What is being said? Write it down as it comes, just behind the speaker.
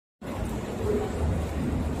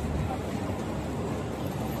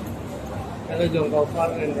Hello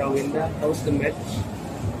Jongkolphan and Rawinda, how's the match?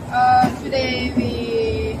 Today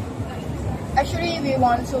we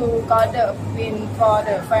want to got the win for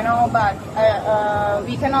the final, but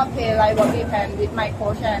we cannot play like what we can with my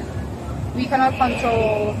coach, and we cannot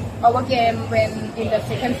control our game when in the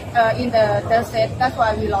third set. That's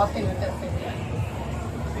why we lost in the third set.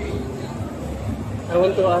 I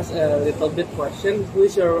want to ask a little bit question. Who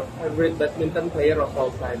is your favorite badminton player of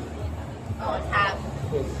all time? All time.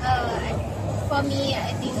 For me,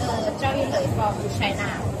 I think Rawinda from China.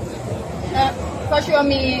 For sure,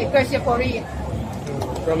 me Gracia Pori.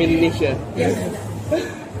 From Indonesia. Yes.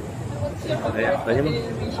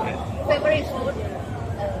 Favorite food?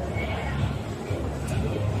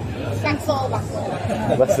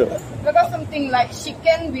 Bakso. Because something like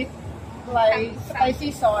chicken with like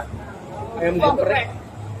spicy sauce. Ayam For geprek. bread.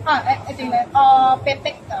 I think that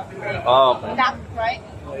pepek. Oh, Duck, right?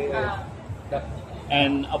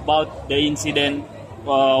 And about the incident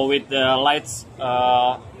with the lights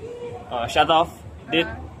shut off, did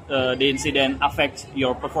the incident affect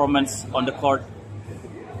your performance on the court?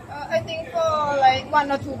 I think for like 1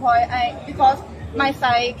 or 2 points, because my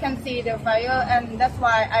side can see the fire, and that's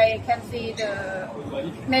why I can see the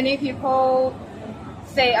many people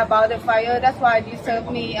say about the fire. That's why they serve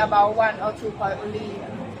me about 1 or 2 points only.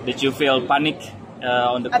 Did you feel panic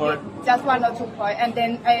on the court? Just 1 or 2 points, and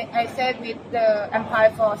then I said with the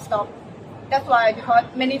umpire for stop. That's why, because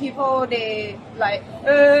many people they like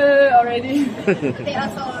already. They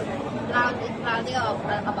also loudly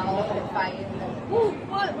about the fire.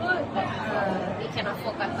 We cannot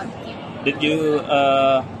focus on the game. Did you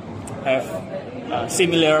have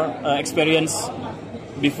similar experience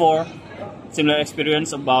before? Similar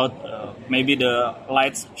experience about maybe the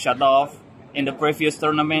lights shut off in the previous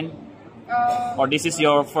tournament? Or this is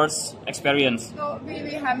your first experience? So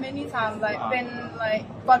we have many times like when like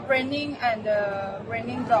got raining and the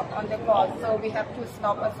raining drop on the court, so we have to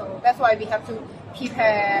stop also. That's why we have to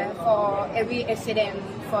prepare for every accident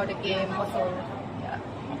for the game also. Yeah.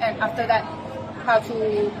 And after that, how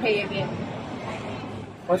to play again.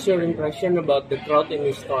 What's your impression about the crowd in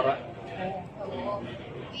Usai?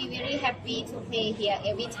 We very happy to play here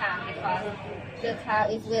every time because the crowd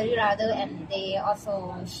is very loud and they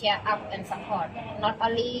also cheer up and support. Not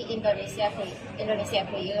only Indonesia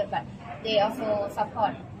players, but they also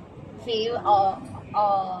support players all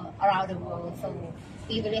around the world. So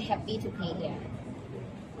we very happy to play here.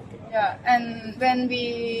 Yeah, and when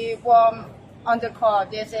we warm on the court,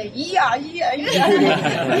 they say yeah.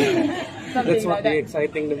 That's what like that.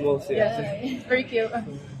 exciting the most. Yeah, it's very cute.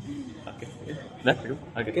 Okay.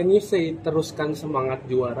 Can you say teruskan semangat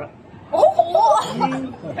juara? Oh,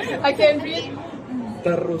 I can read.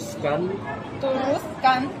 Teruskan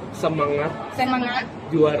semangat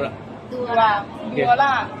juara.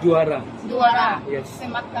 Juara. Yes.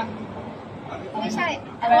 Semangat. ไม่ใช่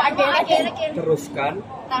Again. Teruskan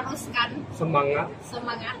semangat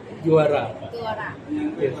juara.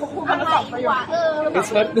 Yes. It's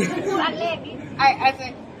not. I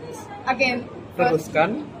say again.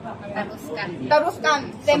 Teruskan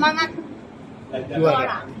semangat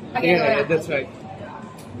juara. Again, Yeah, that's right.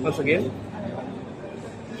 Once again.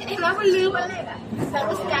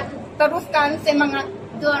 Teruskan semangat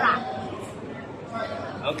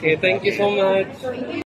Okay, thank you so much.